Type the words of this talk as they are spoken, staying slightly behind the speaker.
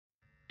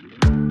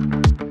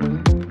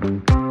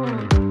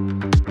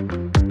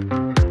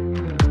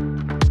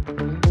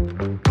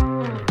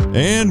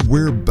And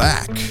we're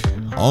back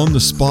on the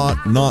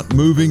spot, not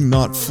moving,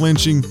 not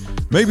flinching,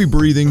 maybe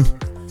breathing,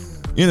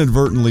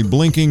 inadvertently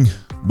blinking,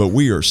 but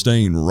we are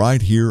staying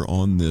right here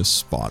on this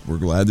spot. We're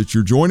glad that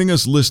you're joining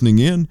us, listening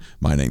in.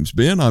 My name's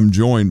Ben. I'm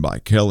joined by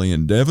Kelly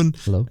and Devin.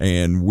 Hello.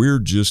 And we're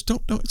just,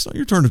 don't, it's not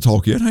your turn to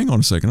talk yet. Hang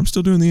on a second. I'm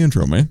still doing the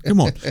intro, man.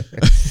 Come on.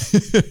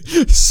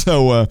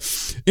 So,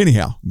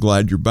 anyhow,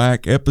 glad you're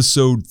back.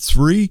 Episode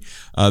 3.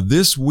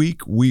 This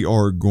week we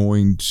are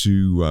going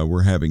to,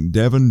 we're having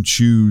Devin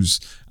choose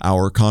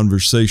our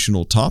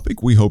conversational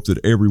topic. We hope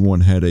that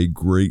everyone had a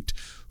great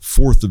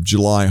 4th of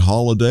July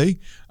holiday.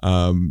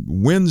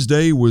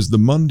 Wednesday was the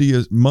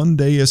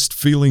Mondayest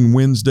feeling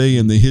Wednesday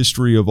in the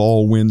history of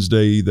all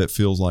Wednesday that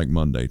feels like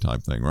Monday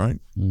type thing, right?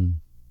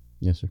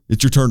 Yes, sir.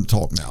 It's your turn to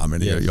talk now. I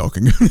mean, yeah, y'all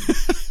can go.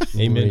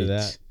 Amen to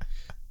that.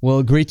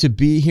 Well, great to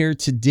be here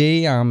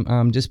today.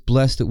 I'm just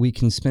blessed that we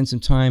can spend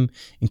some time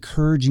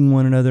encouraging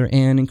one another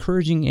and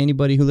encouraging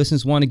anybody who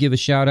listens. Want to give a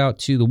shout out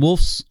to the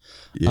Wolves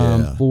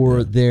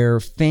for their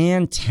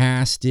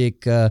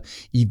fantastic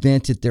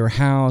event at their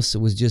house. It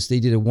was just,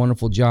 they did a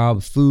wonderful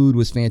job. Food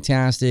was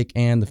fantastic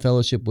and the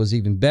fellowship was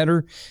even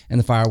better, and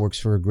the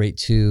fireworks were great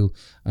too.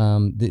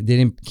 They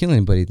didn't kill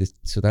anybody,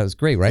 so that was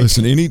great, right?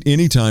 Listen,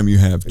 anytime you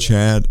have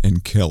Chad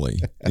and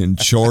Kelly in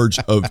charge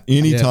of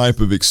any type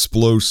of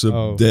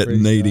explosive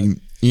detonating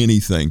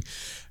anything,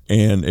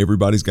 and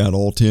everybody's got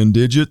all 10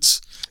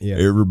 digits,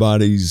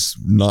 everybody's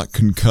not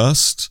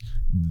concussed,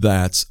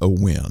 that's a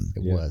win.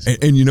 It was.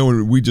 And you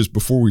know, we just,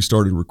 before we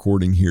started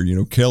recording here, you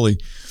know, Kelly's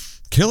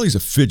a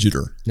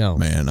fidgeter. No.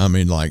 Man, I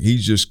mean, like,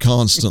 he's just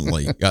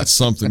constantly got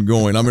something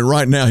going. I mean,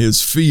 right now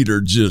his feet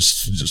are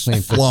just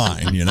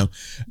flying, you know.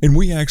 And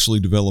we actually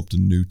developed a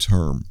new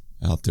term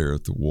out there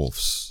at the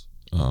Wolves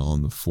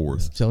on the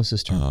 4th. Tell us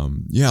this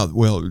term.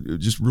 Well,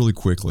 just really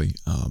quickly,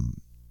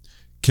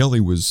 Kelly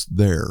was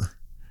there,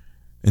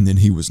 and then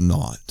he was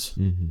not.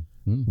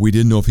 We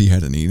didn't know if he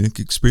had an eunuch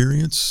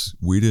experience.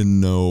 We didn't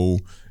know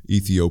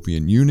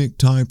Ethiopian eunuch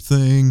type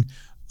thing.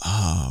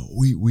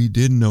 We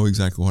didn't know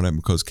exactly what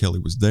happened because Kelly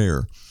was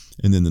there,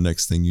 and then the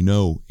next thing you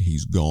know,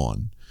 he's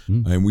gone.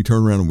 And we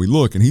turn around and we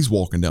look, and he's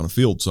walking down a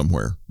field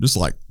somewhere, just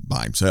like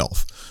by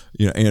himself.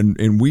 You know,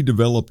 and we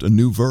developed a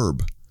new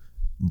verb,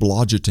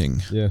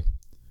 blodgeting. Yeah.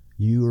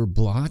 You were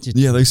blodgeting.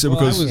 Yeah, they said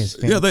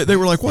they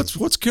were like,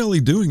 what's Kelly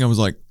doing? I was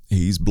like,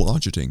 he's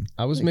blodgeting.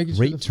 I was making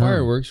sure the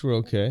fireworks were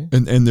okay.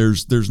 And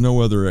there's no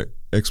other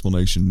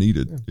explanation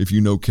needed. Yeah. If you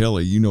know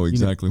Kelly, you know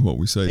exactly what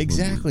we say.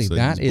 Exactly.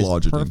 That is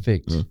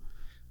perfect. Yeah.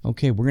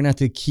 Okay, we're going to have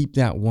to keep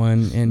that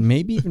one and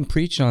maybe even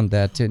preach on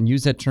that and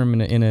use that term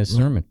in a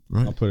sermon.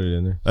 Right. I'll put it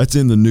in there. That's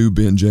in the new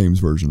Ben James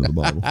version of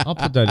the Bible. I'll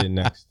put that in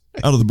next.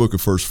 Out of the book of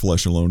First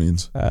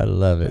Thessalonians. I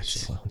love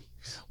it.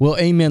 Well,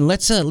 amen.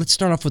 Let's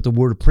start off with the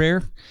word of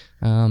prayer,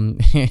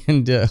 and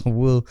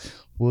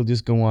we'll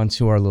just go on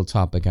to our little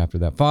topic after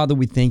that. Father,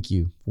 we thank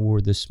you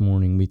for this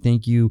morning. We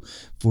thank you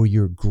for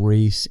your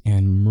grace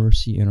and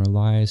mercy in our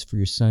lives, for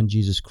your Son,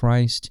 Jesus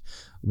Christ.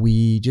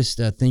 We just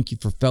thank you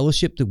for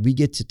fellowship, that we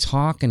get to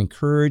talk and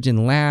encourage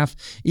and laugh,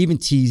 even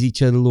tease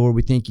each other, Lord.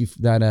 We thank you for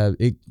that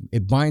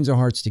it binds our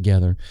hearts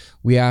together.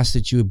 We ask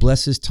that you would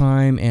bless this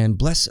time and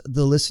bless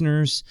the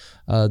listeners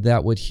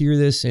that would hear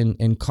this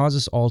and cause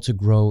us all to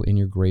grow in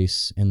your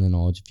grace and the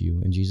knowledge of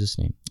you. In Jesus'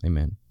 name,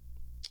 amen.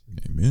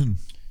 Amen.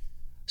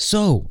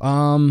 So,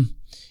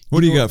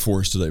 what do you got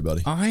for us today,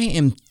 buddy?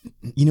 I'm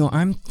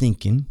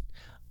thinking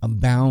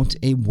about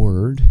a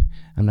word.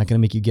 I'm not going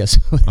to make you guess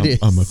what it is.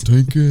 I'm a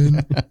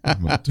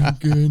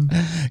thinking.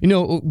 You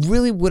know,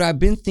 really what I've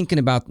been thinking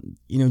about,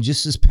 you know,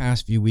 just this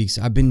past few weeks,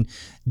 I've been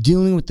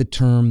dealing with the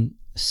term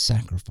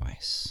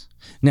sacrifice.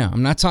 Now,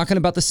 I'm not talking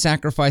about the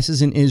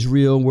sacrifices in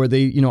Israel where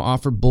they, you know,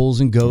 offer bulls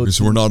and goats.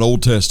 So we're not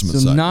Old Testament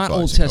sacrifice. Not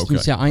Old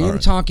Testament. Okay. I am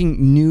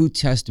talking New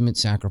Testament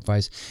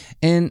sacrifice.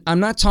 And I'm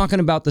not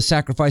talking about the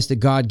sacrifice that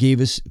God gave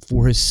us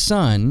for his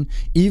Son,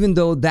 even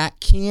though that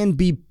can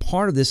be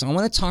part of this. I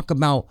want to talk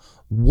about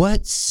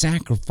what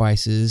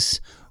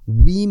sacrifices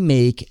we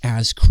make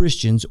as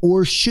Christians,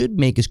 or should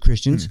make as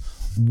Christians.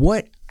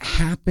 What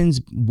happens?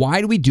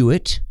 Why do we do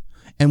it?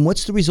 And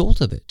what's the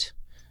result of it?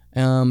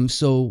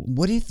 So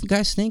what do you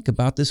guys think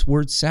about this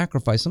word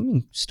sacrifice? Let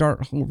me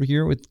start over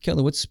here with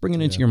Kelly. What's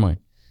springing into your mind?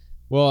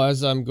 Well,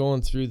 as I'm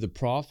going through the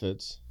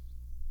prophets,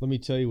 let me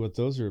tell you what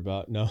those are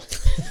about. No.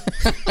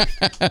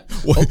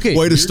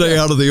 Way to stay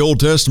out of the Old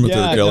Testament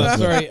there, Kelly. No,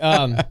 sorry.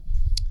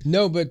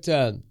 No, but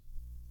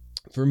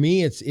for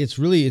me, it's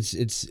really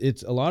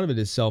a lot of it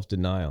is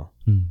self-denial.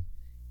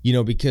 You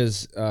know,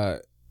 because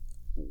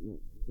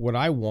what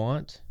I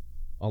want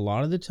a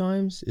lot of the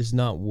times is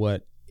not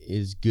what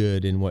is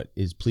good and what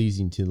is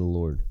pleasing to the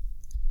Lord.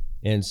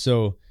 And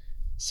so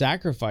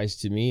sacrifice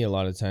to me a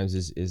lot of times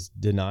is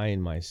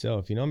denying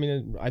myself. You know, I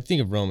mean, I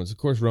think of Romans. Of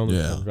course,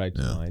 Romans comes right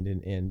to mind.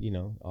 And you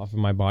know, offer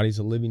my body as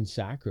a living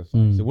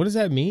sacrifice. So what does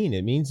that mean?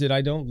 It means that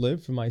I don't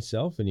live for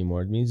myself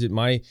anymore. It means that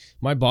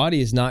my body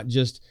is not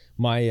just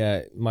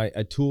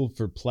a tool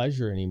for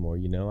pleasure anymore.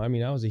 You know, I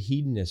mean, I was a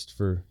hedonist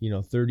for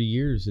 30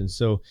 years, and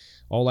so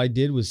all I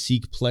did was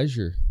seek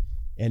pleasure.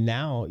 And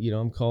now,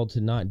 I'm called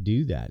to not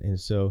do that. And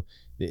so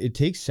it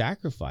takes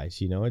sacrifice,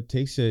 it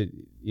takes don't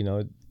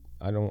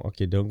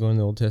go in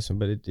the Old Testament,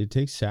 but it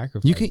takes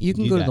sacrifice. You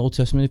can go to the Old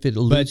Testament if it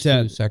alludes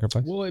to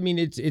sacrifice. Well, I mean,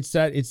 it's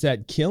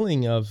that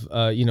killing of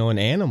an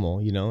animal,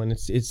 and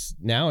it's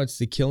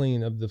the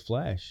killing of the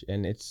flesh,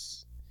 and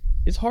it's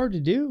hard to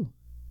do.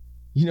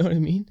 You know what I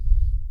mean?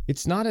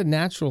 It's not a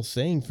natural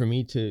thing for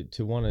me to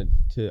want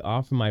to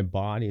offer my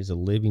body as a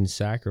living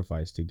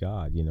sacrifice to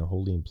God,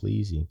 holy and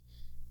pleasing,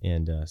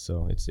 and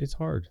so it's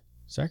hard.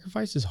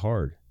 Sacrifice is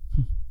hard.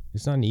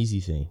 It's not an easy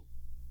thing.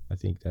 I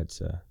think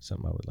that's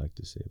something I would like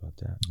to say about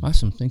that.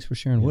 Awesome. Thanks for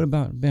sharing. Yeah. What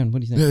about Ben?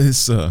 What do you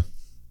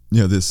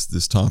think?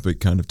 This topic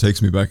kind of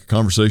takes me back to a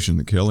conversation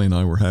that Kelly and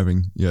I were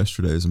having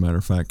yesterday. As a matter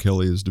of fact,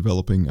 Kelly is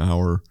developing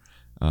our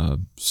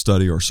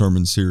our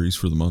sermon series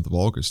for the month of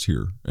August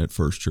here at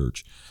First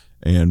Church.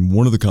 And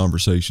one of the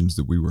conversations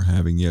that we were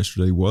having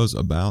yesterday was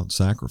about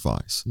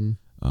sacrifice,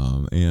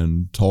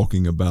 and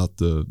talking about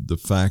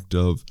the fact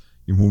of,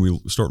 when we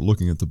start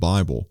looking at the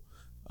Bible,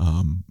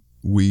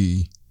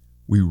 we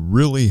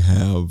really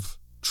have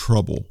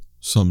trouble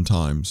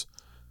sometimes.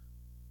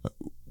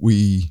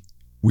 We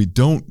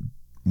don't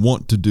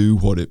want to do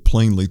what it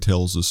plainly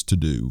tells us to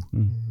do,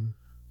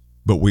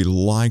 but we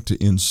like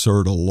to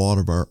insert a lot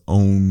of our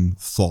own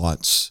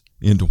thoughts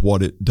into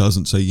what it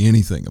doesn't say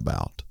anything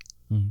about,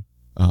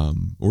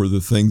 or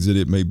the things that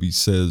it maybe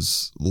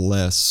says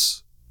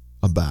less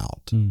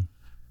about.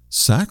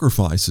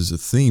 Sacrifice is a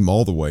theme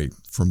all the way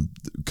from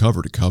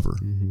cover to cover.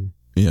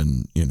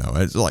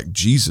 It's like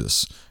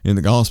Jesus in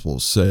the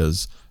Gospels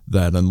says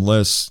that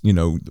unless,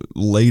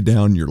 lay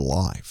down your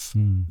life,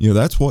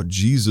 that's what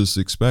Jesus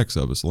expects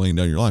of us, laying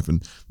down your life.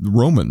 And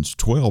Romans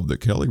 12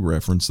 that Kelly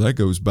referenced, that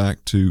goes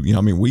back to,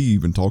 we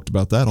even talked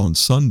about that on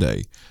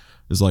Sunday.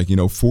 It's like,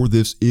 for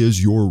this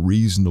is your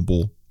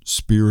reasonable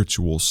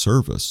spiritual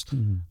service,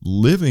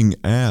 living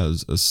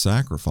as a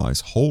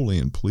sacrifice, holy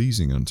and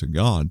pleasing unto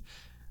God.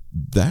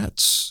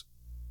 That's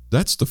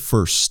the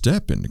first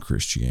step into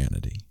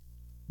Christianity.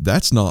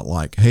 That's not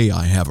like, hey,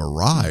 I have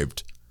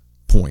arrived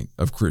point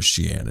of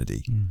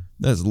Christianity.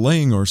 That's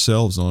laying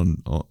ourselves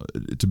on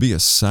to be a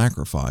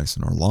sacrifice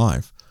in our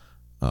life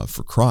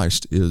for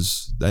Christ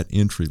is that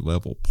entry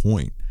level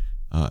point.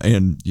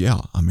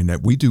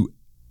 That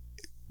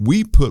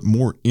we put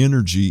more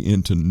energy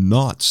into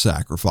not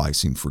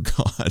sacrificing for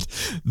God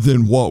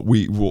than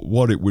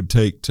what it would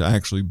take to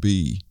actually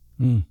be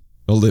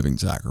a living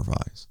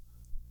sacrifice.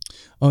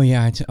 Oh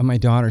yeah, my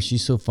daughter,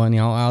 she's so funny.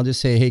 I'll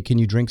just say, hey, can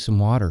you drink some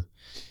water?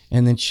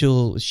 And then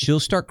she'll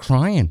start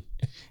crying.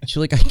 She's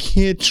like, I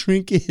can't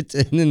drink it.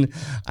 And then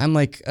I'm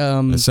like,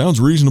 that sounds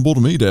reasonable to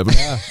me, Devin.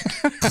 Yeah.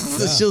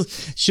 So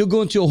she'll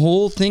go into a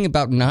whole thing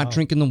about not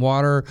drinking the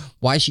water,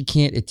 why she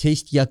can't, it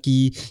tastes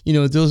yucky,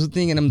 those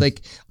things. And I'm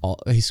like,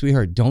 hey,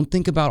 sweetheart, don't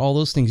think about all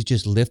those things.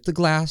 Just lift the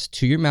glass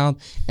to your mouth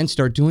and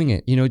start doing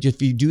it.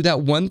 If you do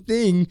that one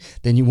thing,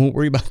 then you won't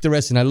worry about the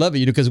rest. And I love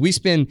it, because we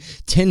spend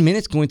 10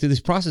 minutes going through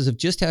this process of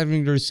just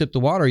having her sip the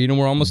water.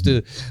 We're almost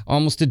a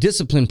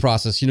discipline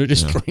process,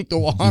 just drink the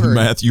water.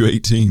 Matthew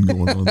 18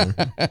 going on there.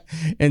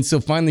 And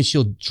so finally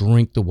she'll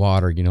drink the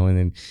water,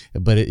 and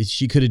then,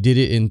 she could have did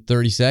it in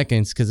 30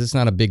 seconds because it's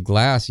not a big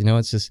glass,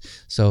 it's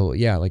just, so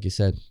yeah, like you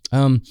said.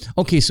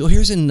 Okay, so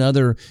here's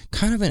another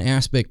kind of an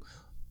aspect,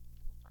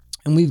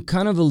 and we've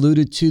kind of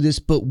alluded to this,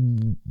 but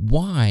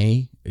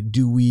why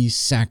do we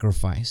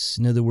sacrifice?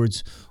 In other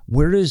words,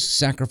 where does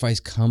sacrifice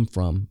come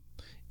from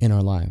in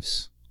our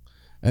lives?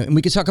 And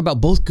we could talk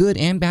about both good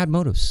and bad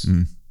motives.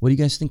 What do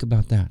you guys think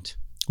about that?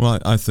 Well,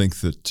 I think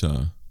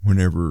that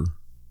whenever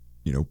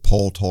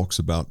Paul talks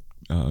about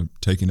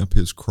taking up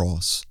his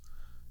cross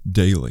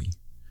daily,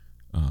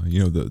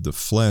 the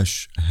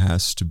flesh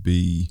has to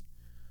be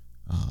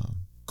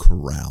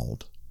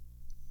corralled.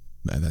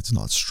 Man, that's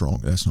not strong.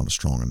 That's not a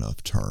strong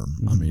enough term.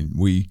 I mean,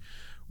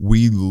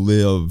 we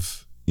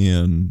live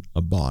in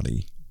a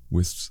body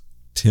with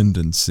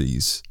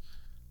tendencies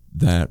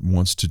that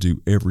wants to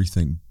do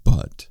everything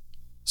but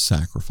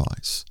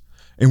sacrifice,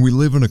 and we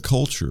live in a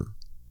culture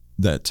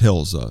that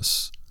tells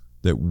us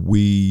that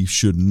we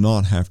should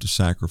not have to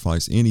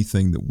sacrifice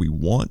anything that we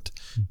want,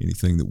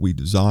 anything that we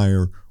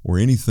desire, or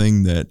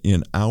anything that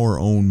in our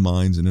own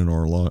minds and in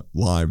our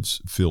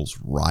lives feels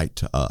right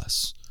to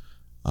us.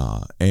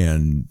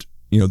 And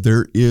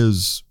there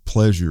is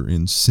pleasure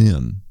in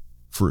sin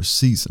for a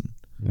season,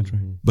 That's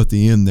right. but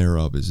the end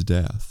thereof is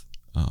death.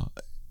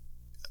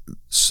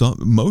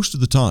 Most of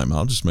the time,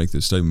 I'll just make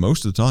this statement,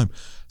 most of the time,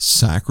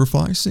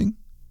 sacrificing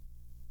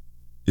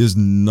is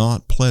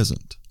not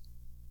pleasant.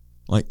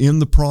 Like, in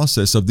the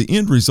process of the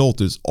end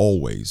result is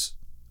always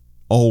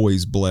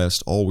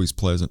blessed, always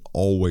pleasant,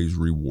 always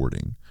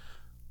rewarding.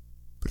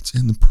 But it's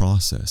in the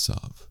process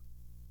of.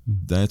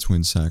 That's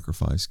when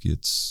sacrifice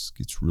gets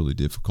really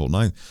difficult.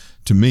 And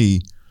to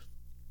me,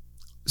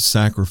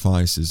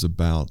 sacrifice is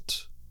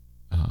about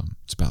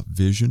it's about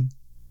vision,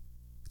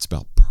 it's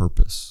about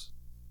purpose.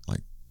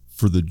 Like,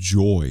 for the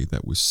joy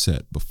that was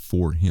set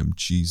before him,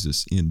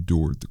 Jesus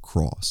endured the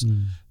cross.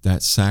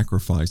 That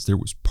sacrifice, there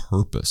was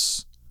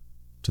purpose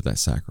to that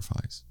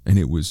sacrifice, and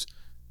it was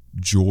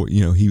joy.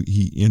 You know,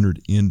 he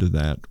entered into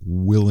that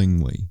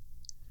willingly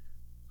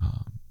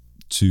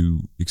to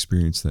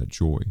experience that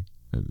joy.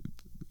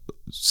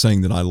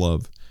 Saying that I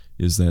love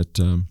is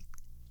that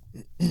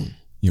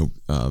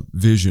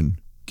vision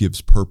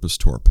gives purpose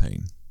to our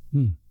pain.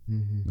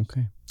 Mm-hmm.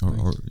 Okay.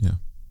 Or yeah,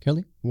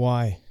 Kelly,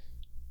 why?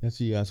 That's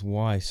what you asked.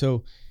 Why?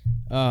 So,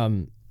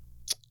 I'm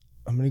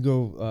gonna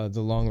go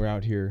the long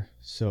route here.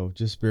 So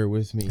just bear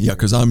with me. Yeah,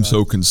 because I'm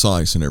so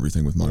concise and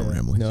everything with my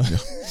rambling. No. Yeah.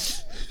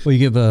 well, you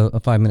give a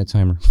 5-minute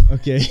timer.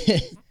 Okay.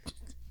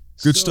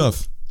 Good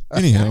stuff.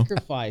 Anyhow,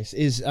 sacrifice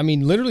is, I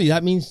mean, literally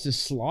that means to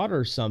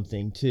slaughter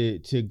something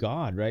to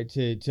God, right?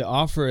 To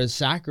offer a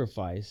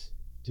sacrifice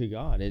to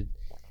God.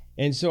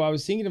 And so I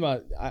was thinking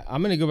about,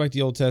 I'm going to go back to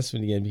the Old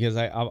Testament again because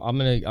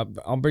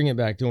I'll bring it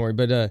back. Don't worry.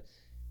 But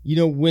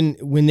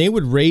when they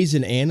would raise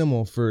an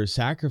animal for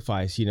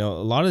sacrifice, a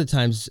lot of the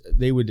times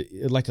they would,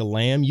 like a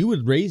lamb, you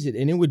would raise it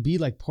and it would be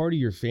like part of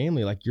your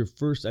family, like your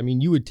first. I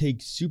mean, you would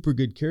take super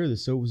good care of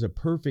this, so it was a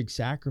perfect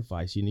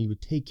sacrifice. You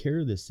would take care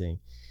of this thing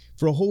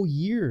for a whole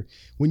year.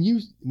 When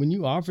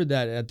you offered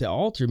that at the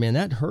altar, man,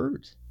 that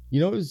hurt.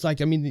 It was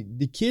like, I mean,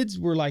 the kids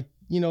were like,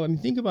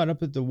 think about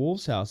up at the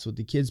Wolf's house with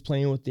the kids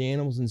playing with the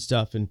animals and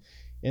stuff, and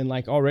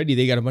like already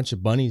they got a bunch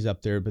of bunnies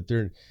up there, but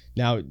they're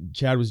now.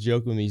 Chad was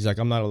joking with me. He's like,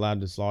 I'm not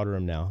allowed to slaughter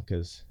them now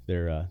because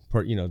they're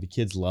the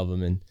kids love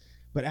them,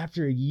 but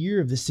after a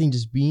year of this thing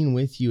just being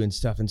with you and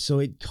stuff, and so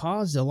it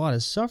caused a lot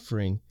of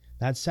suffering.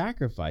 That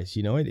sacrifice,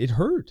 it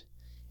hurt,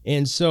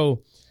 and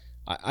so.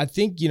 I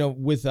think,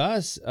 with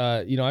us,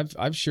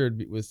 I've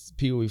shared with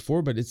people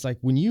before, but it's like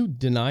when you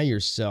deny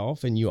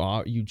yourself and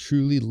you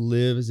truly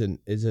live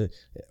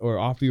or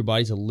offer your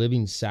body as a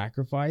living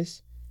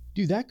sacrifice,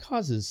 dude, that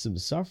causes some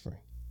suffering.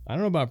 I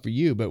don't know about for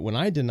you, but when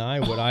I deny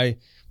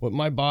what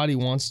my body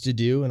wants to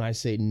do and I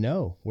say,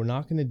 no, we're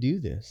not going to do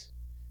this,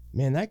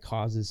 man, that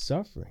causes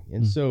suffering.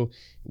 And so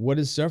what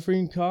does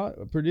suffering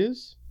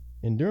produce?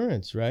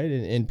 Endurance, right?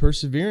 And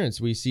perseverance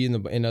we see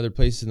in other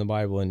places in the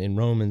Bible and in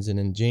Romans and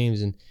in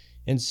James.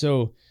 And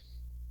so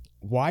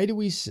why do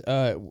we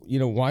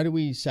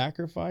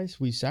sacrifice?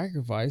 We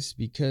sacrifice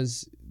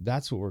because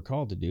that's what we're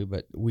called to do,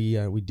 but we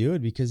do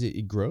it because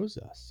it grows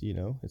us.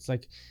 It's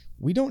like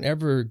we don't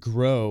ever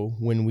grow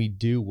when we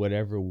do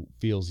whatever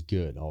feels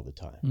good all the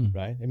time,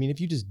 right? I mean,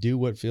 if you just do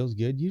what feels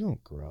good, you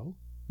don't grow.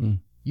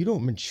 You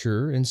don't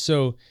mature. And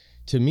so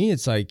to me,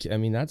 it's like, I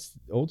mean, that's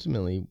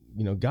ultimately,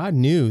 God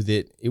knew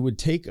that it would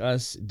take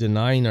us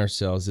denying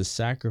ourselves, this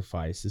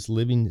sacrifice, this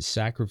living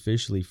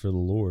sacrificially for the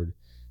Lord,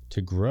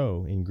 to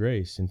grow in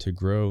grace and to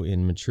grow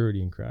in maturity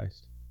in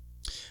Christ.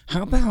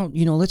 How about,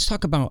 let's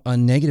talk about a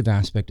negative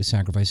aspect of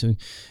sacrifice. And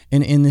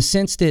in the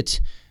sense that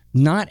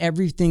not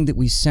everything that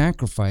we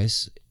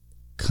sacrifice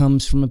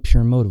comes from a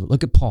pure motive.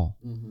 Look at Paul.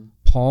 Mm-hmm.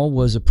 Paul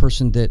was a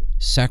person that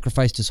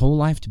sacrificed his whole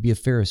life to be a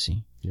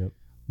Pharisee. Yep.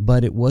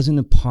 But it wasn't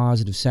a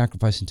positive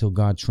sacrifice until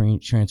God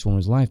transformed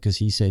his life, because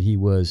he said he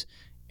was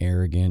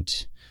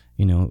arrogant.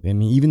 I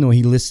mean, even though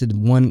he listed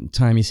one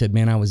time, he said,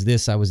 man, I was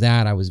this, I was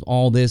that, I was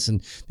all this,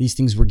 and these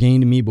things were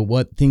gained to me, but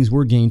what things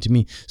were gained to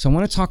me? So I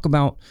want to talk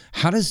about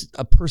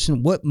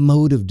what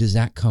motive does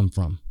that come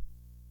from?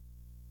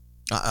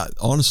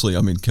 Honestly,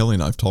 I mean, Kelly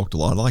and I have talked a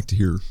lot. I'd like to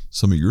hear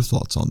some of your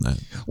thoughts on that.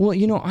 Well,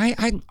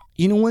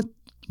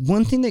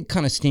 one thing that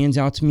kind of stands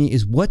out to me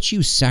is what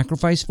you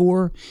sacrifice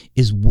for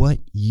is what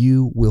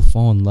you will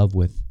fall in love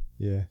with.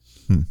 Yeah.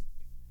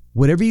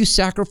 Whatever you're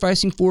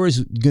sacrificing for is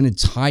going to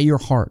tie your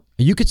heart.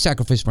 You could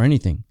sacrifice for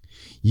anything.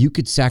 You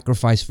could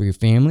sacrifice for your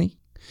family.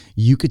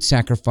 You could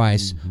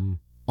sacrifice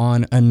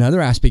on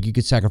another aspect. You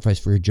could sacrifice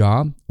for your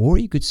job, or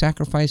you could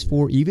sacrifice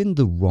for even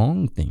the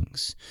wrong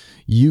things.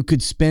 You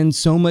could spend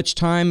so much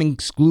time and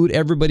exclude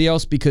everybody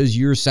else because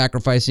you're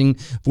sacrificing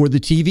for the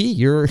TV.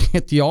 You're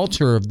at the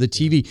altar of the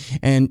TV.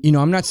 And,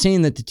 I'm not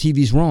saying that the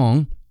TV's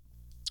wrong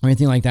or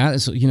anything like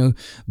that. So,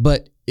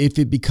 but if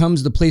it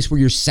becomes the place where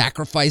you're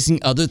sacrificing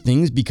other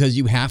things because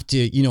you have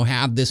to,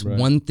 have this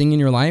one thing in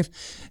your life,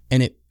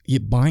 and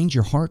it binds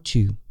your heart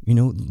to,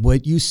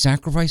 what you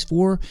sacrifice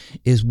for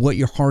is what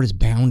your heart is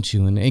bound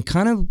to. And it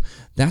kind of,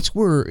 that's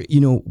where,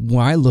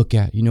 what I look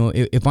at,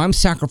 if I'm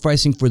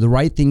sacrificing for the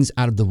right things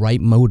out of the right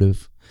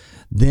motive,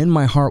 then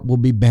my heart will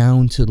be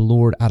bound to the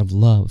Lord out of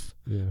love.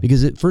 Yeah.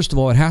 Because first of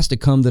all, it has to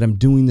come that I'm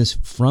doing this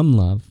from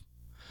love.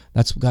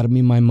 That's got to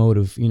be my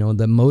motive.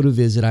 The motive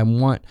is that I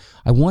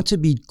want to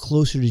be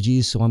closer to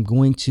Jesus, so I'm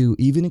going to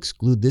even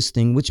exclude this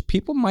thing, which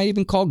people might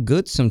even call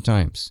good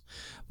sometimes,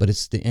 but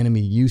it's the enemy.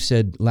 You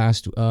said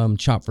last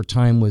Chop for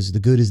Time was the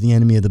good is the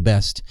enemy of the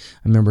best.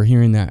 I remember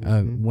hearing that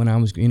when I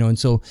was, and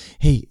so,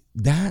 hey,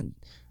 that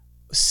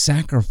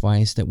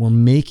sacrifice that we're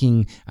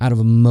making out of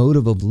a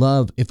motive of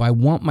love, if I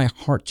want my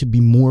heart to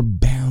be more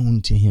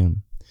bound to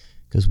him,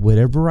 because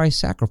whatever I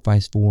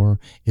sacrifice for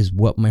is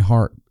what my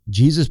heart.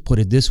 Jesus put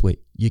it this way: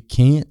 you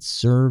can't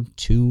serve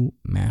two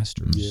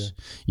masters. Yeah.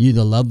 You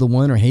either love the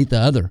one or hate the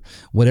other.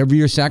 Whatever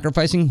you're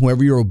sacrificing,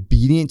 whoever you're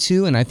obedient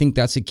to, and I think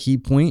that's a key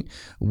point.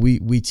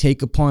 We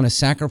take upon a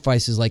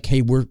sacrifice is like,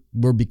 hey,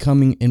 we're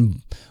becoming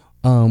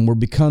we're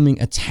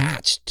becoming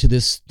attached to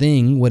this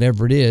thing,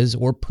 whatever it is,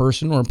 or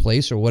person or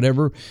place or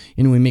whatever,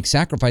 and we make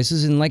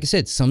sacrifices. And like I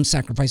said, some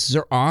sacrifices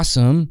are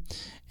awesome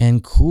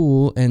and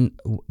cool,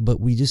 but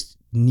we just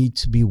need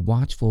to be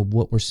watchful of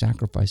what we're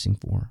sacrificing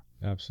for.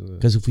 Absolutely.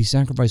 Because if we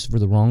sacrifice for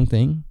the wrong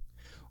thing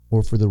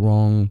or for the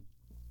wrong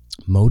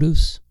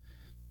motives,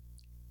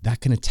 that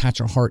can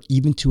attach our heart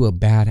even to a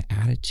bad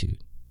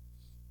attitude.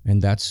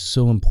 And that's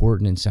so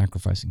important in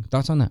sacrificing.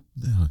 Thoughts on that?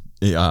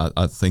 Yeah,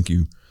 I think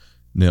you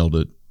nailed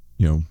it,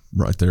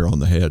 right there on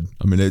the head.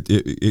 I mean,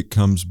 it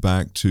comes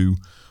back to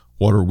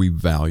what are we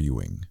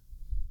valuing?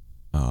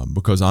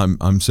 Because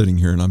I'm sitting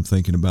here and I'm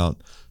thinking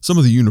about some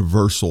of the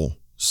universal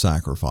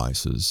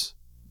sacrifices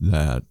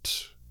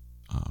that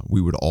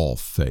we would all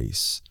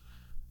face.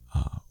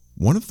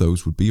 One of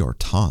those would be our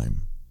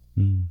time,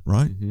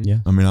 right? Mm-hmm. Yeah.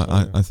 I mean,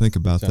 I think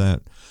about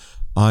that.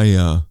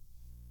 I'm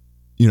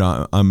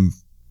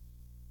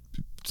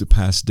the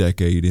past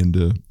decade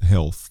into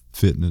health,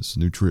 fitness,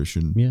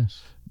 nutrition,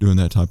 yes, doing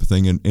that type of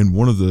thing. And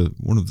one of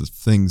the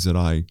things that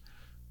I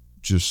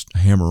just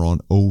hammer on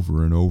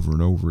over and over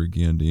and over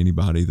again to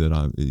anybody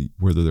that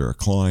whether they're a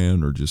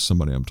client or just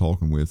somebody I'm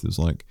talking with, is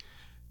like,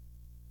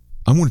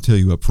 I want to tell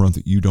you up front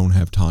that you don't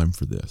have time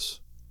for this.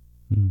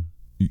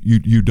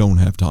 You don't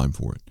have time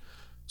for it.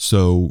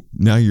 So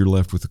now you're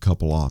left with a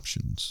couple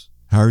options.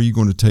 How are you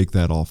going to take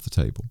that off the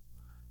table?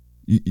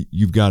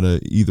 You've got to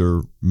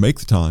either make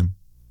the time,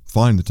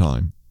 find the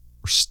time,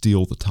 or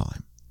steal the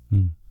time.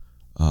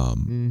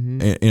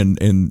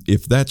 And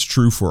if that's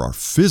true for our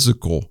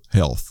physical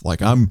health,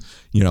 like I'm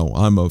a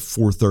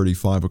 4:30,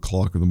 5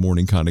 o'clock in the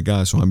morning kind of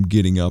guy, so I'm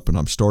getting up and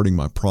I'm starting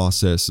my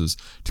processes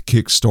to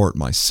kickstart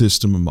my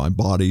system and my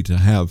body to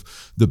have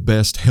the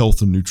best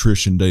health and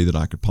nutrition day that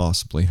I could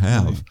possibly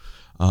have. Right.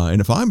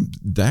 And if I'm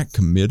that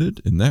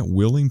committed and that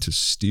willing to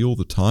steal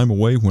the time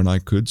away when I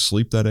could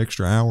sleep that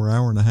extra hour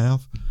and a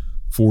half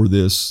for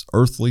this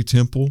earthly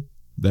temple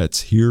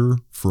that's here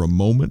for a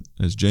moment,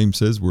 as James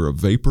says, we're a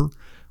vapor,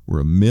 we're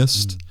a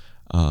mist.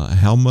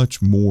 How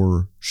much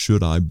more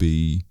should I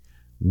be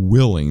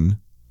willing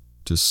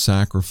to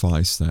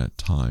sacrifice that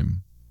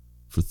time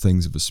for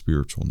things of a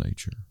spiritual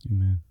nature?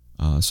 Amen.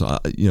 So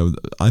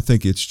I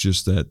think it's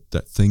just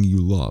that thing you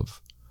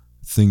love,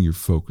 thing you're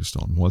focused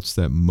on. What's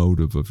that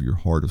motive of your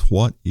heart?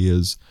 What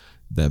is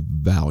that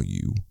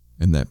value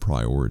and that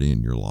priority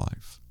in your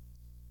life?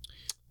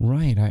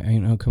 Right.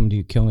 I'll come to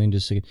you, Kelly, in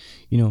just a second.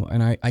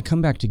 And I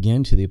come back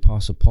again to the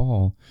Apostle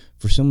Paul.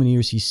 For so many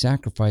years he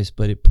sacrificed,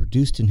 but it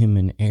produced in him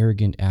an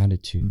arrogant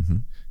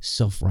attitude,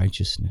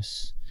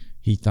 self-righteousness.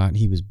 He thought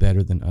he was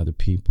better than other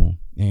people.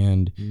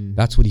 And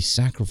that's what he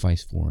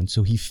sacrificed for. And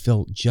so he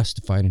felt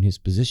justified in his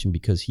position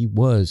because he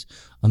was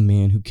a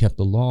man who kept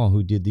the law,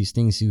 who did these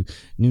things, who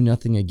knew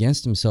nothing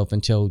against himself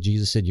until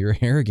Jesus said, "You're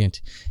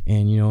arrogant."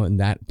 And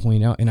that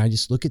point out. And I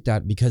just look at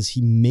that because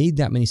he made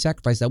that many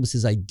sacrifices. That was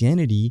his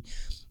identity.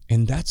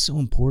 And that's so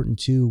important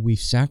too. We've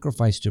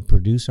sacrificed to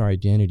produce our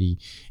identity.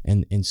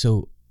 And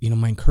so,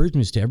 my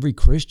encouragement is to every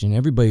Christian,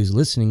 everybody who's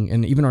listening,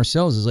 and even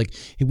ourselves, is like,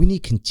 hey, we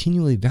need to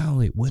continually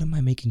evaluate, what am I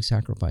making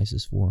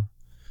sacrifices for?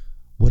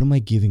 What am I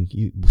giving?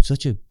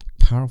 Such a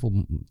powerful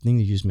thing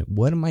that you just meant.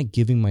 What am I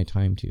giving my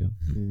time to?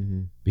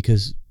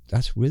 Because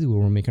that's really where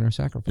we're making our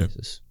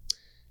sacrifices.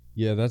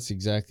 Yeah, that's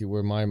exactly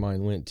where my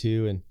mind went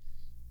to. And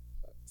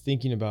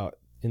thinking about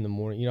in the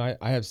morning, I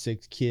have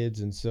 6 kids,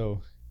 and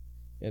so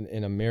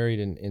and I'm married,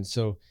 and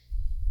so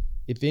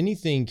if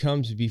anything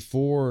comes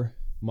before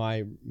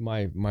my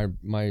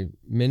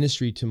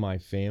ministry to my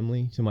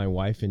family, to my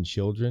wife and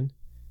children,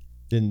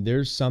 then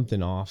there's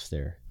something off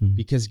there.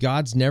 Because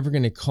God's never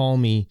going to call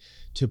me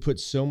to put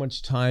so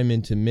much time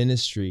into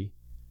ministry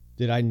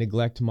that I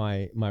neglect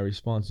my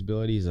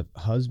responsibility as a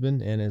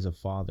husband and as a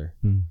father.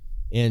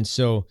 And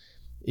so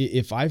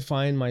if I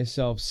find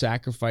myself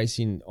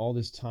sacrificing all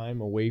this time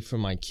away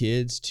from my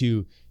kids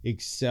to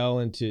excel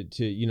and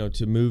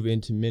to move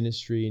into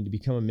ministry and to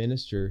become a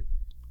minister,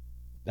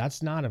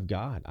 that's not of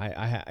God.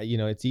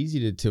 It's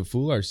easy to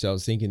fool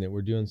ourselves thinking that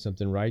we're doing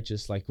something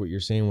righteous, like what you're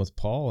saying with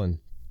Paul,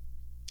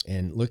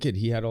 and look at,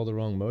 he had all the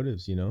wrong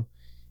motives,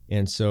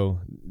 and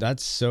so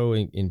that's so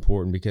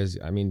important, because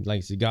like I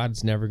said,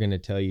 God's never going to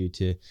tell you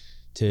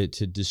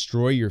to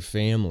destroy your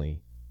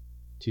family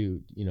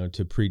to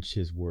preach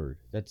his word.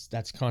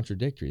 That's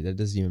contradictory. That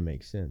doesn't even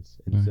make sense.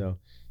 And so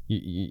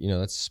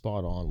that's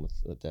spot on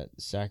with that,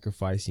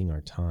 sacrificing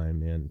our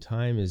time, man.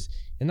 Time is,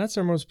 and that's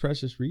our most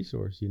precious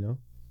resource,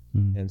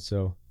 and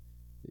so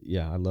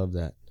I love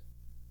that.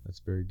 That's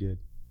very good.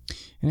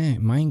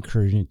 And my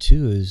encouragement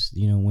too is,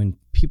 when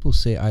people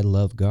say I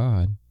love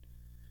God,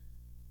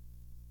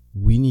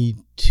 we need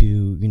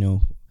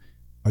to,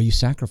 are you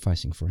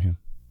sacrificing for him?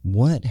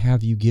 What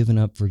have you given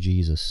up for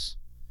Jesus?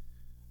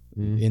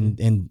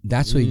 And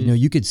that's what,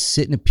 you could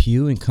sit in a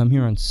pew and come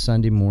here on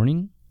Sunday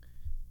morning,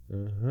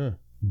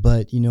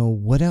 but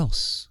what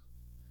else?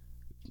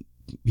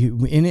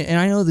 And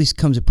I know this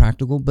comes at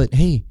practical, but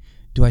hey,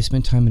 do I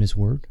spend time in his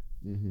word?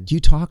 Do you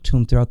talk to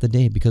him throughout the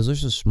day? Because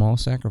there's a small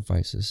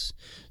sacrifices.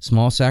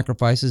 Small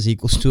sacrifices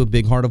equals to a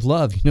big heart of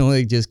love.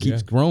 It just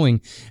keeps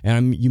growing.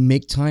 And you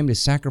make time to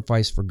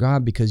sacrifice for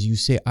God because you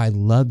say, I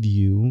love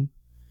you.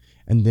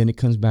 And then it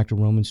comes back to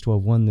Romans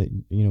 12:1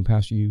 that,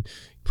 Pastor, you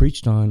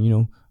preached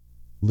on,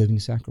 living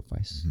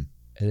sacrifice.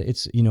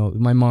 It's,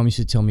 my mom used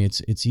to tell me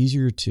it's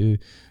easier to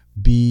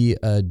be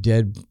a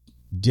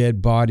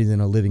dead body than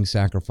a living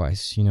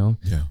sacrifice.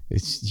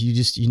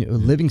 It's a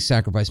living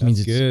sacrifice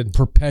means it's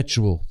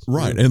perpetual,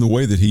 right? And the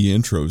way that he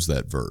intros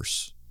that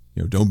verse,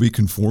 don't be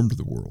conformed to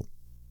the world,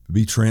 but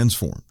be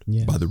transformed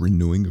by the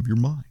renewing of your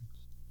mind.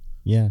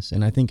 Yes.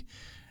 And I think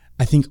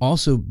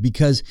also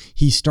because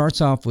he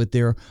starts off with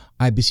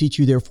I beseech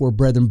you therefore,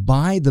 brethren,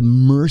 by the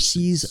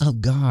mercies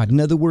of God. In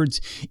other words,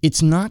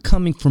 it's not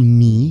coming from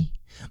me.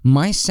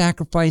 My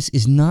sacrifice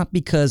is not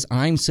because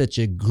I'm such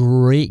a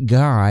great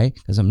guy,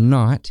 because I'm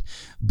not,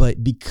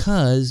 but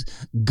because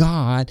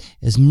God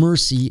has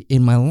mercy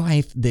in my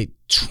life that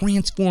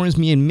transforms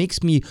me and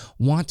makes me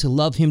want to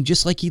love him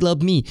just like he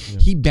loved me. Yeah.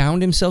 He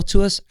bound himself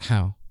to us.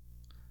 How?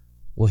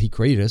 Well, he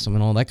created us,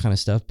 all that kind of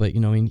stuff, but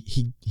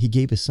he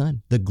gave his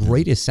son, the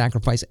greatest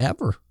sacrifice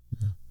ever.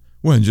 Yeah.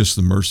 Well, and just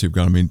the mercy of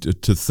God.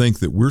 To think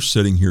that we're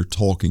sitting here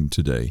talking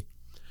today,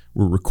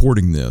 we're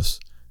recording this,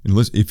 and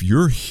listen, if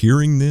you're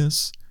hearing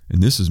this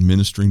and this is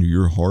ministering to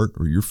your heart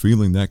or you're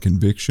feeling that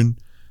conviction,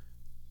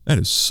 that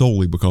is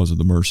solely because of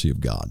the mercy of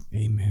God.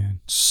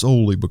 Amen.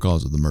 Solely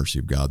because of the mercy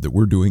of God that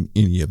we're doing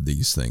any of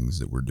these things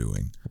that we're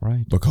doing.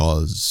 Right.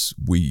 Because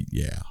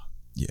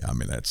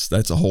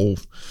that's a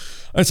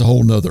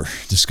whole nother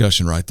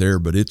discussion right there,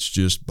 but it's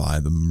just by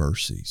the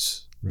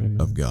mercies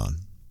of God.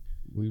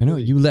 I know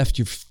you left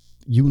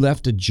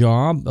a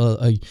job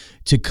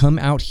to come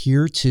out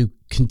here to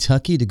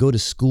Kentucky to go to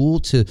school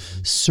to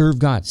serve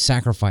God,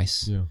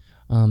 sacrifice. Yeah.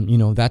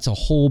 That's a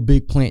whole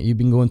big plant. You've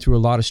been going through a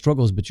lot of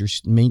struggles, but you're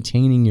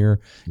maintaining your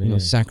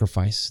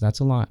sacrifice.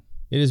 That's a lot.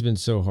 It has been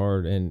so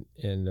hard,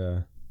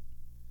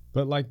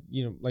 but like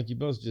you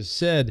both just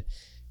said,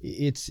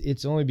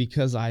 it's only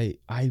because I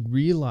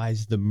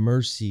realized the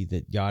mercy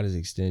that God has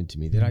extended to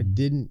me, that I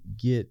didn't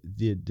get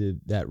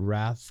that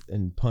wrath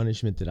and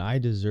punishment that I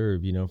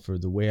deserve, for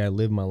the way I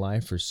lived my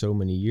life for so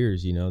many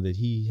years, that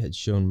he had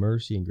shown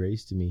mercy and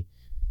grace to me.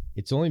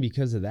 It's only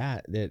because of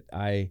that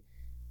I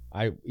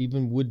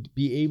even would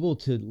be able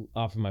to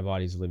offer my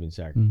body as a living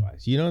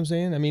sacrifice. You know what I'm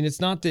saying?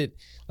 It's not that,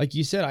 like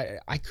you said,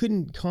 I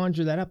couldn't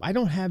conjure that up. I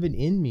don't have it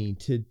in me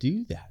to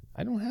do that.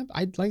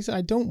 Like I said,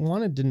 I don't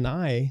want to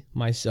deny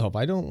myself.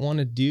 I don't want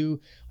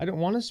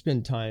to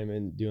spend time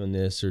in doing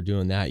this or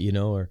doing that,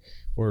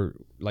 or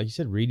like you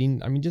said,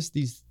 reading. Just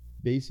these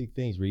basic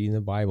things, reading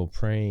the Bible,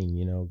 praying,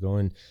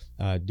 going,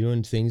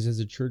 doing things as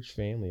a church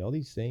family, all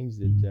these things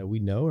that we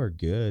know are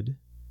good.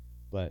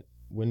 But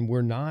when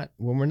we're not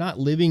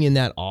living in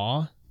that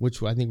awe,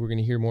 which I think we're going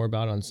to hear more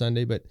about on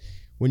Sunday, but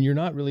when you're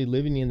not really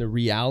living in the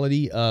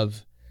reality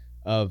of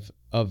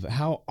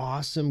how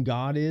awesome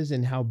God is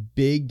and how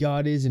big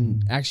God is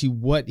and actually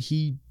what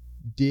he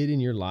did in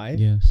your life,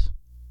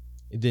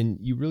 then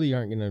you really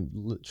aren't going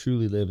to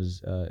truly live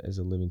as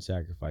a living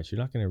sacrifice.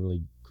 You're not going to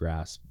really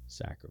grasp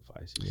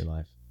sacrifice in your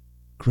life.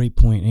 Great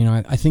point.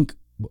 I think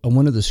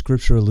one of the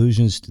scripture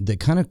allusions that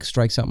kind of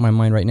strikes out in my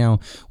mind right now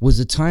was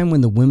the time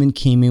when the women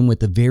came in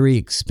with a very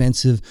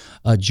expensive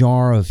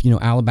jar of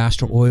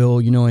alabaster oil,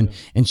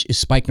 and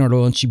spikenard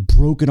oil, and she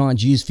broke it on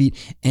Jesus'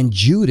 feet. And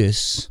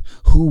Judas,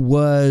 who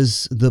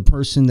was the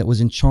person that was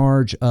in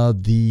charge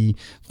of the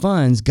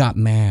funds, got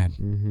mad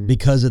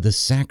because of the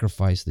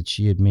sacrifice that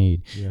she had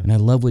made. Yeah. And I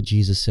love what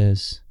Jesus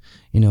says.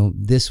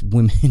 This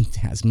woman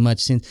has much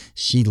sin.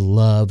 She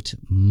loved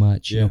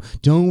much.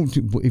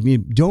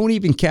 Don't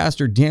even cast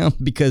her down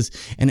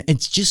and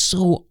it's just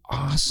so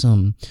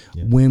awesome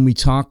when we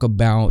talk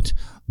about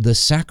the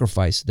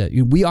sacrifice that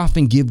we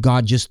often give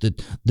God just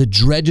the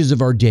dredges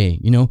of our day.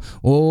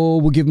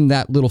 We'll give him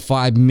that little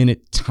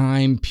 5-minute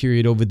time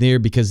period over there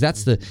because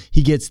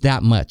he gets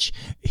that much.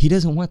 He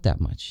doesn't want that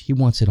much. He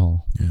wants it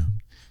all. Yeah.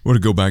 Well, to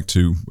go back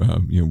to,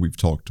 we've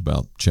talked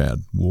about Chad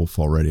Wolf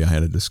already. I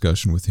had a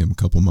discussion with him a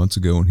couple months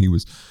ago, and he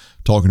was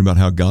talking about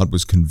how God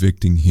was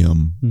convicting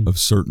him of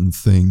certain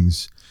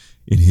things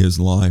in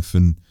his life.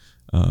 And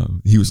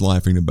he was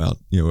laughing about,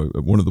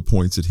 one of the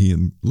points that he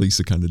and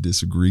Lisa kind of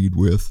disagreed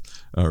with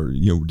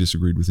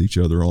each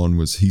other on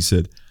was he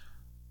said,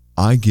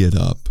 I get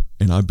up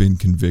and I've been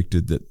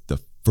convicted that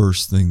the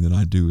first thing that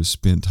I do is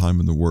spend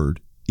time in the Word,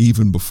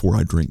 even before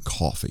I drink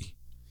coffee.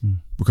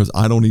 Because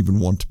I don't even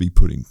want to be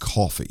putting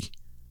coffee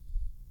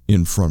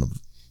in front of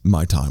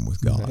my time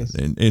with God. Nice.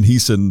 And he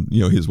said,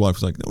 his wife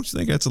was like, don't you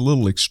think that's a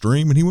little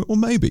extreme? And he went, well,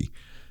 maybe.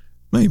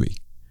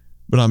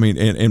 But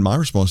and my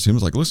response to him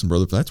was like, listen,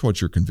 brother, if that's what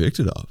you're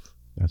convicted of,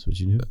 that's what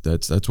you do.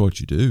 That's what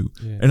you do.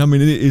 Yeah. And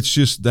it's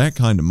just that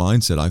kind of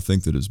mindset I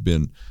think that has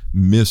been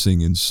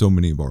missing in so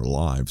many of our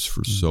lives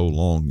for so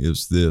long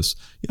is this,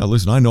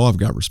 listen, I know I've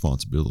got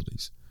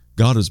responsibilities.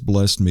 God has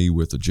blessed me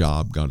with a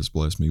job. God has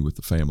blessed me with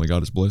the family.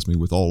 God has blessed me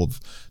with all of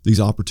these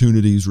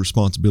opportunities,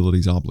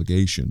 responsibilities,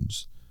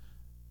 obligations.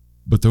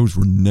 but those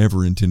were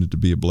never intended to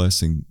be a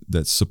blessing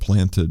that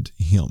supplanted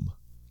him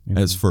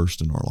as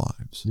first in our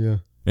lives. Yeah.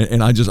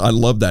 And I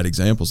love that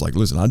example. It's like,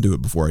 listen, I do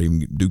it before I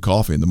even do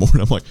coffee in the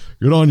morning. I'm like,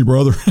 good on you,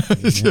 brother.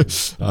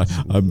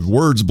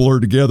 Words blur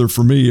together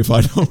for me if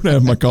I don't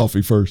have my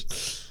coffee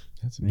first.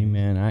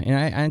 Amen.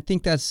 I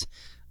think that's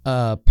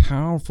a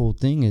powerful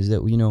thing is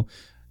that,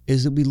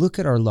 is that we look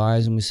at our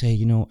lives and we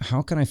say,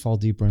 how can I fall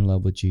deeper in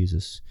love with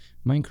Jesus?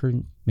 My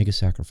encouragement, make a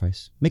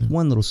sacrifice. Make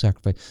one little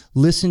sacrifice.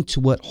 Listen to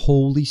what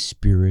Holy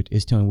Spirit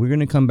is telling. We're going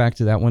to come back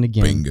to that one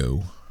again.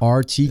 Bingo.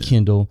 R.T.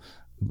 Kendall.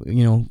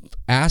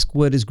 Ask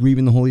what is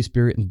grieving the Holy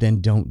Spirit, and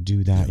then don't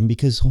do that. And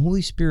because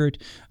Holy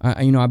Spirit,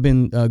 I've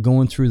been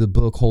going through the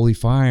book Holy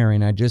Fire,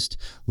 and I just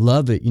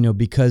love it,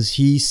 because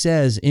he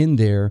says in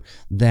there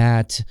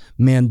that,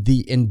 man, the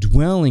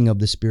indwelling of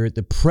the Spirit,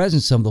 the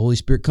presence of the Holy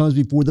Spirit comes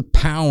before the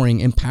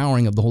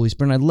empowering of the Holy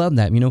Spirit. And I love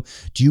that.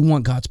 Do you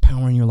want God's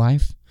power in your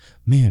life?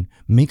 Man,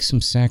 make some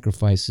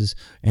sacrifices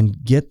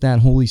and get that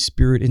Holy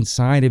Spirit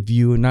inside of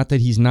you. Not that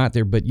he's not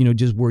there, but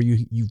just where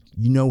you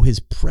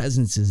his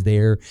presence is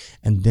there,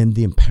 and then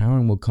the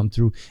empowering will come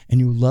through, and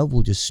your love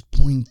will just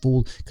spring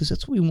full, because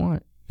that's what we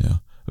want. Yeah,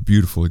 a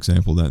beautiful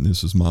example of that. And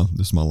this is my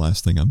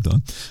last thing. I'm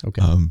done.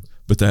 Okay.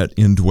 But that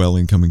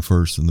indwelling coming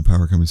first and the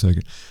power coming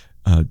second.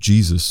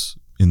 Jesus,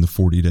 in the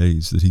 40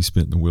 days that he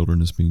spent in the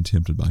wilderness being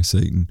tempted by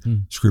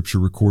Satan, Scripture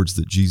records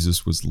that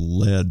Jesus was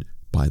led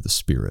by the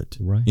Spirit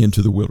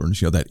into the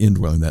wilderness. That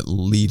indwelling, that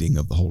leading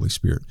of the Holy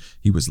Spirit.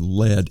 He was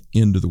led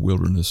into the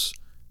wilderness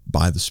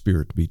by the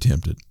Spirit to be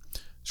tempted.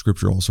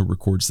 Scripture also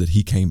records that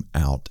he came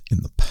out in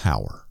the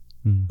power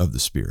of the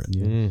Spirit.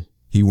 Yeah.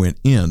 He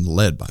went in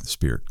led by the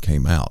Spirit,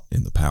 came out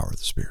in the power of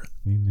the Spirit.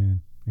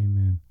 Amen.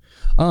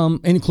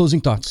 Any closing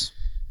thoughts?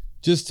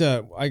 Just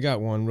I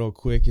got one real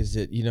quick. Is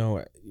that we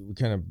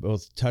kind of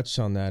both touched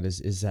on that.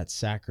 Is that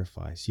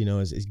sacrifice?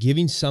 Is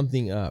giving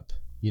something up.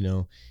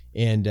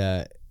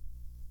 And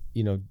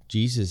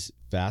Jesus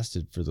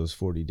fasted for those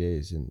 40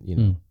 days,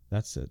 and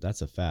that's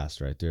a fast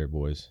right there,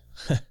 boys.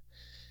 A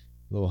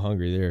little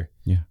hungry there.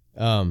 Yeah.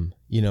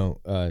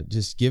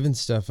 Just giving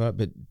stuff up,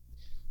 but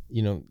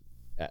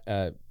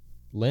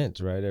Lent,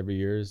 right, every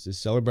year is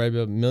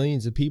celebrated by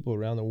millions of people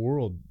around the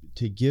world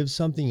to give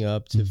something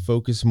up to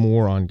focus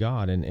more on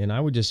God. And I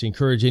would just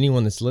encourage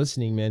anyone that's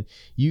listening, man,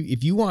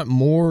 if you want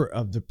more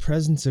of the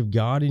presence of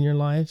God in your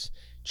lives,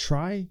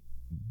 try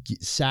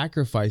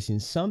sacrificing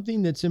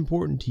something that's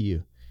important to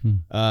you.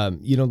 I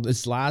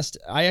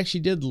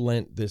actually did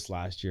Lent this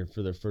last year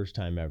for the first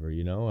time ever,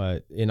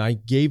 and I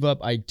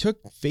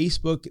took the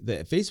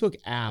Facebook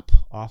app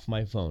off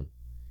my phone.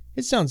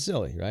 It sounds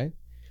silly, right?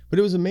 But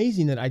it was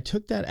amazing that I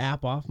took that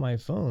app off my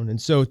phone. And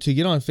so to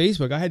get on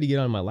Facebook, I had to get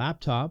on my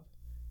laptop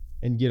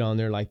and get on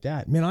there like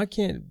that. Man, I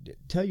can't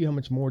tell you how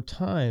much more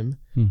time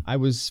I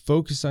was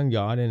focused on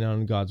God and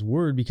on God's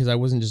word, because I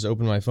wasn't just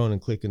opening my phone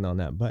and clicking on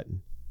that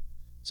button.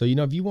 So,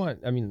 if you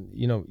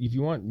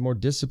want more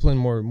discipline,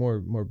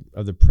 more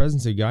of the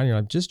presence of God in your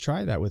life, just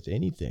try that with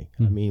anything.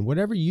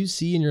 Whatever you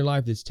see in your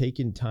life that's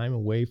taking time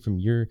away from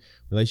your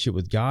relationship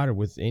with God or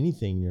with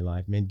anything in your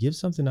life, man, give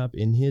something up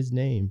in his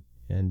name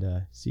and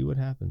see what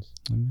happens.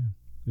 Amen.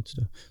 Good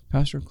stuff.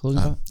 Pastor,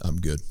 closing thought? I'm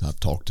good.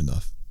 I've talked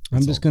enough.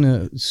 I'm just going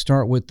to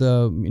start with,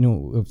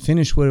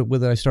 finish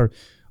with I started.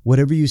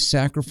 Whatever you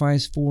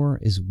sacrifice for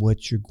is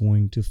what you're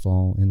going to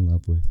fall in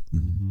love with.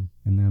 And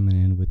I'm going to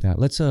end with that.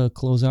 Let's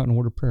close out in a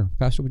word of prayer.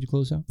 Pastor, would you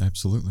close out?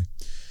 Absolutely.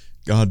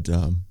 God,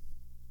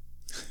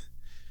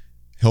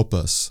 help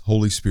us.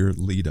 Holy Spirit,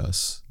 lead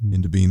us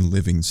into being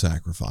living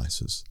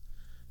sacrifices.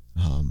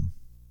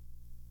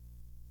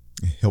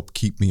 Help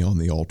keep me on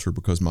the altar,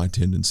 because my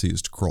tendency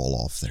is to crawl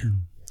off there.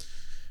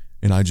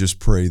 And I just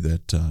pray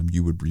that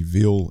you would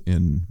reveal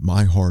in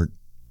my heart,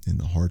 in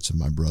the hearts of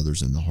my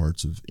brothers, in the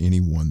hearts of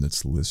anyone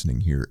that's listening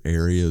here,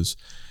 areas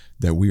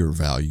that we are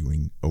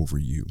valuing over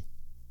you,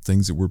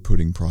 things that we're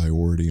putting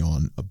priority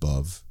on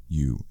above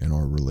you and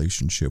our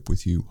relationship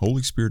with you.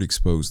 Holy Spirit,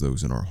 expose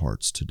those in our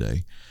hearts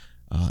today,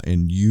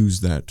 and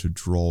use that to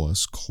draw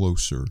us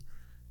closer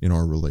in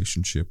our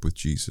relationship with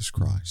Jesus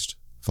Christ.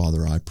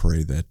 Father, I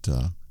pray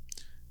that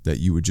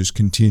you would just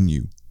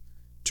continue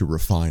to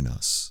refine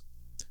us,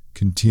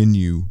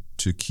 continue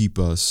to keep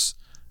us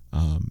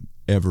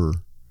ever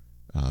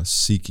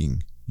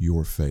seeking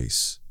your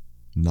face,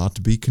 not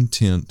to be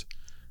content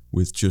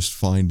with just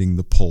finding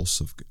the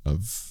pulse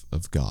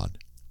of God,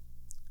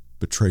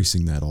 but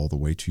tracing that all the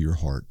way to your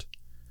heart.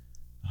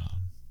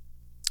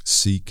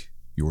 Seek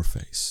your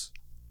face.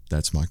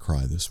 That's my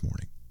cry this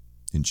morning.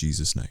 In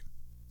Jesus' name,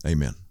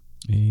 amen.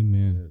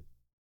 Amen.